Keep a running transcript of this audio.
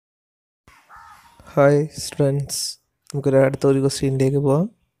Hi students, നമുക്ക് അടുത്തൊരു ക്വസ്റ്റ്യനിലേക്ക് പോവാം.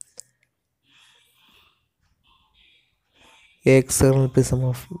 A hexagonal prism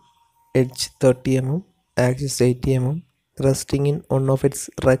of edge 30 mm, axis 80 mm, resting in one of its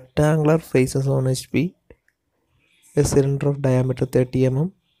rectangular faces on HP, a cylinder of diameter 30 mm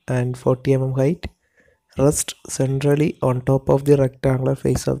and 40 mm height, rests centrally on top of the rectangular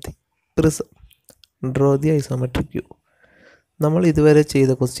face of the prism. Draw the isometric view. നമ്മൾ ഇതുവരെ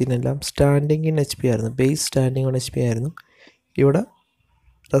ചെയ്ത question എല്ലാം standing in HP ആയിരുന്നു, base standing on HP ആയിരുന്നു. ഇവിടെ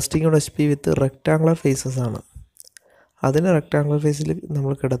resting on HP with rectangular faces ആണ്. അതിന് rectangular ഫേസിൽ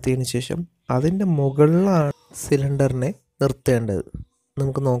നമ്മൾ കിടത്തിയതിന് ശേഷം അതിൻ്റെ മുകളിലാണ് സിലിണ്ടറിനെ നിർത്തേണ്ടത്.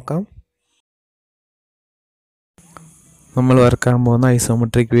 നമുക്ക് നോക്കാം. നമ്മൾ വരക്കാൻ പോകുന്ന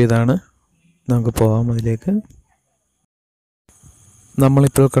ഐസോമെട്രിക് വ്യൂ ഇതാണ്. നമുക്ക് പോകാം അതിലേക്ക്.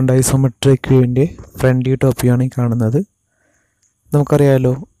 നമ്മളിപ്പോൾ കണ്ട isometric വ്യൂവിൻ്റെ front view top view ആണ് ഈ കാണുന്നത്.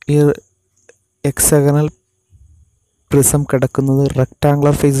 നമുക്കറിയാമല്ലോ, ഈ ഹെക്സഗണൽ പ്രിസം കിടക്കുന്നത്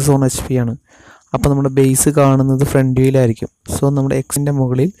റെക്ടാങ്കുലർ ഫേസസ് ഓൺ HP ആണ്. അപ്പോൾ നമ്മുടെ ബേസ് കാണുന്നത് ഫ്രണ്ട് വ്യൂയിലായിരിക്കും. സോ നമ്മുടെ എക്സിൻ്റെ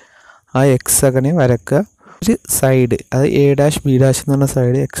മുകളിൽ ആ ഹെക്സഗനെ വരക്കുക. ഒരു സൈഡ്, അത് A', B' എന്ന് പറഞ്ഞ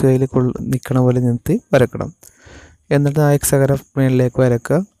സൈഡ് XYയിൽ നിൽക്കണ പോലെ നിർത്തി വരക്കണം. എന്നിട്ട് ആ ഹെക്സഗനെ മേളിലേക്ക്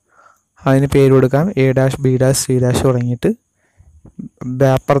വരക്കുക. അതിന് പേര് കൊടുക്കാം A', B', C' തുടങ്ങിയിട്ട്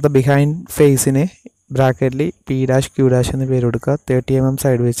അപ്പുറത്തെ ബിഹൈൻഡ് ഫേസിനെ ബ്രാക്കറ്റിൽ P', Q' എന്ന് പേര് കൊടുക്കുക. 30 mm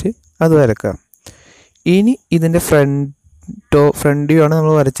സൈഡ് വെച്ച് അത് വരക്കുക. ഇനി ഇതിൻ്റെ ഫ്രണ്ട് വ്യൂ ആണ്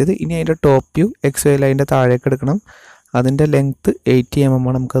നമ്മൾ വരച്ചത്. ഇനി അതിൻ്റെ ടോപ്പ് വ്യൂ XY ലൈൻ്റെ താഴേക്ക് എടുക്കണം. അതിൻ്റെ ലെങ്ത്ത് 80 mm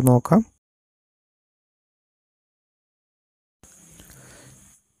ആണ്. നമുക്കത് നോക്കാം.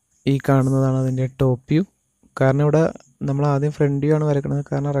 ഈ കാണുന്നതാണ് അതിൻ്റെ ടോപ്പ് വ്യൂ. കാരണം ഇവിടെ നമ്മൾ ആദ്യം ഫ്രണ്ട് വ്യൂ ആണ് വരക്കുന്നത്,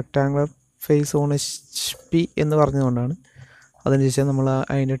 കാരണം റെക്ടാങ്കുലർ ഫേസ് ഓൺ HP എന്ന് പറഞ്ഞതുകൊണ്ടാണ്. അതിനുശേഷം നമ്മൾ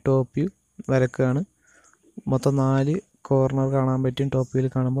അതിൻ്റെ ടോപ്പ് വ്യൂ വരക്കുകയാണ്. മൊത്തം 4 കോർണർ കാണാൻ പറ്റും ടോപ്പ് വ്യൂവിൽ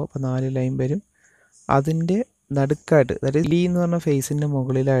കാണുമ്പോൾ. അപ്പോൾ 4 ലൈൻ വരും. അതിൻ്റെ നടുക്കായിട്ട്, അതായത് ലീ എന്ന് പറഞ്ഞ ഫേസിൻ്റെ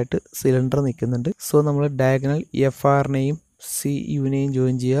മുകളിലായിട്ട് സിലിണ്ടർ നിൽക്കുന്നുണ്ട്. സോ നമ്മൾ ഡയഗണൽ FRനെയും CUനെയും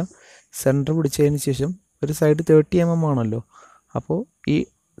ജോയിൻ ചെയ്യുക. സെൻറ്റർ പിടിച്ചതിന് ശേഷം ഒരു സൈഡ് 30 mm ആണല്ലോ. അപ്പോൾ ഈ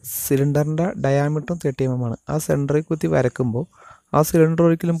സിലിണ്ടറിൻ്റെ ഡയാമീറ്ററും 30 mm ആണ്. ആ സെൻറ്ററിൽ കുത്തി വരക്കുമ്പോൾ ആ സിലിണ്ടർ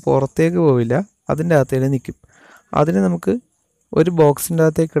ഒരിക്കലും പുറത്തേക്ക് പോവില്ല, അതിൻ്റെ അകത്തേക്ക് നിൽക്കും. അതിന് നമുക്ക് ഒരു ബോക്സിൻ്റെ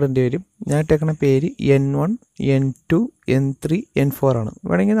അകത്തേക്ക് ഇടേണ്ടി വരും. ഞാൻ ഇട്ടേക്കണ പേര് N1, N2, N3, N4 ആണ്.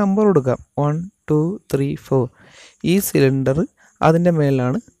 വേണമെങ്കിൽ നമ്പർ കൊടുക്കാം, 1, 2, 3, 4. ഈ സിലിണ്ടർ അതിൻ്റെ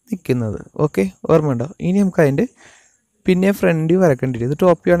മേലാണ് നിൽക്കുന്നത്. ഓക്കെ, ഓർമ്മയുണ്ടോ? ഇനി നമുക്ക് അതിൻ്റെ പിന്നെ ഫ്രണ്ട് വ്യൂ വരക്കേണ്ടി വരും. ഇത്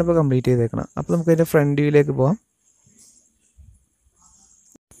ടോപ്പ് വ്യൂ ആണ് ഇപ്പോൾ കംപ്ലീറ്റ് ചെയ്തേക്കണം. അപ്പോൾ നമുക്ക് അതിൻ്റെ ഫ്രണ്ട് വ്യൂയിലേക്ക് പോകാം.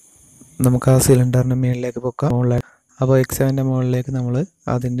 നമുക്ക് ആ സിലിണ്ടറിൻ്റെ മുകളിലേക്ക് പൊക്കാം. അപ്പോൾ എക്സാമിൻ്റെ മുകളിലേക്ക് നമ്മൾ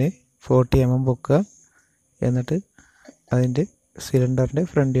അതിൻ്റെ 40 mm പൊക്കുക. എന്നിട്ട് അതിൻ്റെ സിലിണ്ടറിൻ്റെ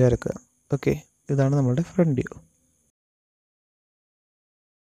ഫ്രണ്ട് വ്യൂ വരക്കുക. ഓക്കെ, ഇതാണ് നമ്മളുടെ ഫ്രണ്ട് വ്യൂ.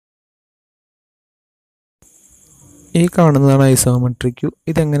 ഈ കാണുന്നതാണ് ഐസോമെട്രിക് വ്യൂ.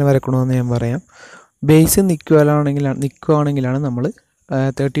 ഇതെങ്ങനെ വരക്കണമെന്ന് ഞാൻ പറയാം. ബേസ് നിൽക്കുകയാണെങ്കിലാണ് നമ്മൾ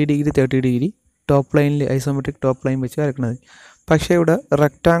 30 ഡിഗ്രി ടോപ്പ് ലൈനിൽ ഐസോമെട്രിക് ടോപ്പ് ലൈൻ വെച്ച് വരക്കുന്നത്. പക്ഷേ ഇവിടെ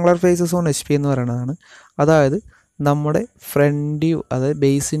റെക്ടാങ്കുലർ ഫേസസ് ഓൺ HP എന്ന് പറയുന്നതാണ്. അതായത് നമ്മുടെ ഫ്രണ്ട് വ്യൂ, അതായത്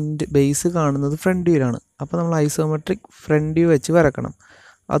ബേസ് കാണുന്നത് ഫ്രണ്ട് വ്യൂയിലാണ്. അപ്പോൾ നമ്മൾ ഐസോമെട്രിക് ഫ്രണ്ട് വ്യൂ വെച്ച് വരക്കണം.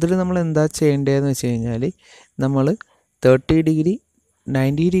 അതിൽ നമ്മൾ എന്താ ചെയ്യേണ്ടതെന്ന് വെച്ച് കഴിഞ്ഞാൽ, നമ്മൾ 30 ഡിഗ്രി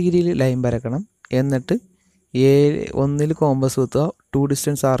 90 ഡിഗ്രിയിൽ ലൈൻ വരക്കണം. എന്നിട്ട് ഒന്നിൽ കോമ്പസ് കുത്തുക, 2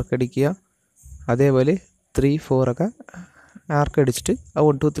 ഡിസ്റ്റൻസ് ആർക്ക് അടിക്കുക. അതേപോലെ 3, 4 ഒക്കെ ആർക്ക് അടിച്ചിട്ട് ആ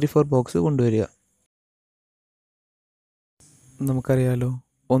 1, 2, 3, 4 ബോക്സ് കൊണ്ടുവരിക. നമുക്കറിയാമല്ലോ,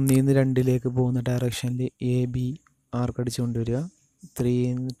 1 നിന്ന് 2ലേക്ക് പോകുന്ന ഡയറക്ഷനിൽ AB ആർക്ക് അടിച്ച് കൊണ്ടുവരിക.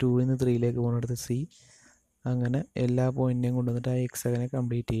 2 നിന്ന് 3ലേക്ക് പോകുന്നിടത്ത് C. അങ്ങനെ എല്ലാ പോയിൻറ്റിനെയും കൊണ്ടുവന്നിട്ട് ആ ഹെക്സഗനെ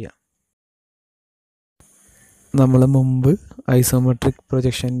കംപ്ലീറ്റ് ചെയ്യുക. നമ്മൾ മുമ്പ് ഐസോമെട്രിക്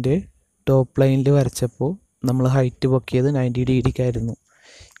പ്രൊജക്ഷൻ്റെ ടോപ്പ് ലൈനിൽ വരച്ചപ്പോൾ നമ്മൾ ഹൈറ്റ് പൊക്കിയത് 90 ഡിഗ്രിക്കായിരുന്നു.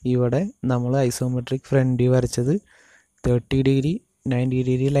 ഇവിടെ നമ്മൾ ഐസോമെട്രിക് ഫ്രണ്ട് വ്യൂ വരച്ചത് 30 ഡിഗ്രി 90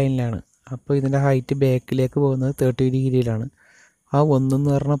 ഡിഗ്രി ലൈനിലാണ്. അപ്പോൾ ഇതിൻ്റെ ഹൈറ്റ് ബാക്കിലേക്ക് പോകുന്നത് 30 ഡിഗ്രിയിലാണ്. ആ 1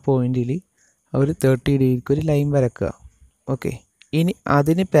 എന്ന് പറഞ്ഞ പോയിൻറ്റിൽ അവർ 30 ഡിഗ്രിക്ക് ഒരു ലൈൻ വരക്കുക. ഓക്കെ, ഇനി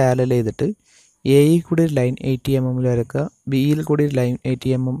അതിന് പാരലൽ ചെയ്തിട്ട് Aയിൽ കൂടി ഒരു ലൈൻ 80 mm വരക്കുക. Bയിൽ കൂടി ഒരു ലൈൻ 80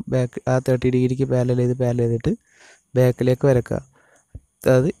 mm ബാക്ക് ആ 30 ഡിഗ്രിക്ക് പാരലൽ ചെയ്തിട്ട് ബാക്കിലേക്ക് വരക്കുക.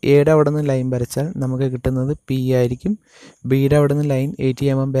 അതായത് Aയുടെ അവിടെ നിന്ന് ലൈൻ വരച്ചാൽ നമുക്ക് കിട്ടുന്നത് P ആയിരിക്കും. Bയുടെ അവിടെ നിന്ന് ലൈൻ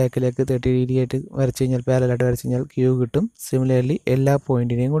 80 mm ബാക്കിലേക്ക് 30 ഡിഗ്രി ആയിട്ട് വരച്ച് കഴിഞ്ഞാൽ, പാരലായിട്ട് വരച്ച് കഴിഞ്ഞാൽ Q കിട്ടും. സിമിലർലി എല്ലാ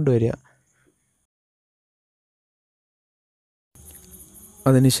പോയിൻറ്റിനെയും കൊണ്ടുവരിക.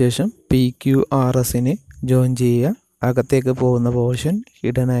 അതിനുശേഷം PQRSനെ ജോയിൻ ചെയ്യുക. അകത്തേക്ക് പോകുന്ന പോർഷൻ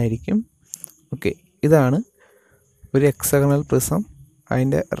ഹിഡൻ ആയിരിക്കും. ഓക്കെ, ഇതാണ് ഒരു ഹെക്സഗണൽ പ്രിസം,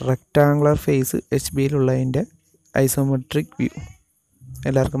 അതിൻ്റെ റെക്ടാങ്കുലർ ഫേസ് HBയിലുള്ളതിൻ്റെ ഐസോമെട്രിക് വ്യൂ.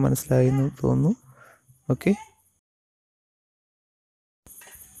 എല്ലാവർക്കും മനസ്സിലായി എന്ന് തോന്നുന്നു. ഓക്കെ.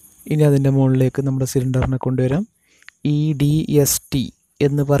 ഇനി അതിൻ്റെ മുകളിലേക്ക് നമ്മുടെ സിലിണ്ടറിനെ കൊണ്ടുവരാം. EDST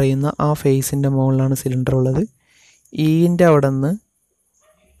എന്ന് പറയുന്ന ആ ഫേസിൻ്റെ മുകളിലാണ് സിലിണ്ടർ ഉള്ളത്. ഇൻ്റെ അവിടെ നിന്ന്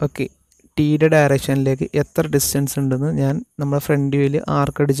ഓക്കെ ടിയുടെ ഡയറക്ഷനിലേക്ക് എത്ര ഡിസ്റ്റൻസ് ഉണ്ടെന്ന് ഞാൻ നമ്മുടെ ഫ്രണ്ട് വ്യൂവിൽ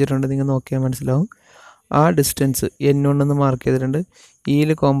ആർക്ക് അടിച്ചിട്ടുണ്ട്, നിങ്ങൾ നോക്കിയാൽ മനസ്സിലാവും. ആ ഡിസ്റ്റൻസ് N1 എന്ന് മാർക്ക് ചെയ്തിട്ടുണ്ട്. ഇയിൽ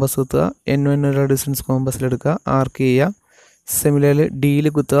കോമ്പസ് കുത്തുക, N1 ഡിസ്റ്റൻസ് കോമ്പസിലെടുക്കുക, ആർക്ക് ചെയ്യുക. സിമിലർലി ഡിയിൽ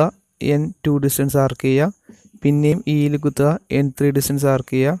കുത്തുക, N2 ഡിസ്റ്റൻസ് ആർക്ക് ചെയ്യുക. പിന്നെയും ഇയിൽ കുത്തുക, N3 ഡിസ്റ്റൻസ്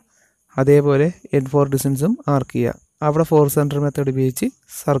ആർക്ക് ചെയ്യുക. അതേപോലെ N4 ഡിസ്റ്റൻസും ആർക്ക് ചെയ്യുക. അവിടെ 4 സെൻറ്റർ മെത്തേഡ് ഉപയോഗിച്ച്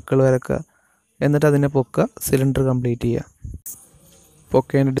സർക്കിൾ വരക്കുക. എന്നിട്ട് അതിനെ പൊക്കുക, സിലിണ്ടർ കംപ്ലീറ്റ് ചെയ്യുക.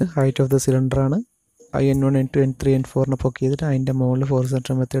 പൊക്കേണ്ടത് height of the സിലിണ്ടറാണ്. N1 N2 N3 N4 പൊക്കി ചെയ്തിട്ട് അതിൻ്റെ മുകളിൽ 4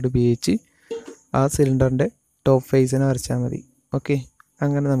 സെൻറ്റർ മെത്തേഡ് ഉപയോഗിച്ച് ആ സിലിണ്ടറിൻ്റെ ടോപ്പ് ഫേസിനെ വരച്ചാൽ മതി. ഓക്കെ,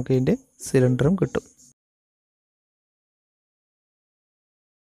 അങ്ങനെ നമുക്ക് ഇതിൻ്റെ സിലിണ്ടറും കിട്ടും.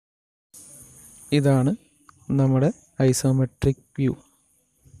 ഇതാണ് നമ്മുടെ ഐസോമെട്രിക് വ്യൂ.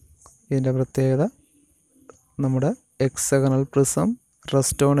 ഇതിൻ്റെ പ്രത്യേകത നമ്മുടെ hexagonal prism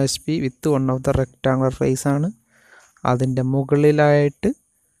rest on HP with one of the rectangular face ആണ്. അതിൻ്റെ മുകളിലായിട്ട്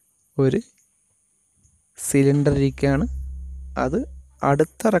ഒരു സിലിണ്ടർ ഇരിക്കുകയാണ്. അത്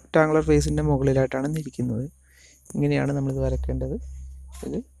അടുത്ത റെക്ടാങ്കുലർ ഫേസിൻ്റെ മുകളിലായിട്ടാണ് ഇരിക്കുന്നത്. ഇങ്ങനെയാണ് നമ്മളിത് വരയ്ക്കേണ്ടത്.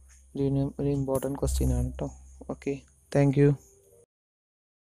 ഇത് ഒരു ഇമ്പോർട്ടൻറ്റ് ക്വസ്റ്റ്യൻ ആണ് കേട്ടോ. Okay, thank you.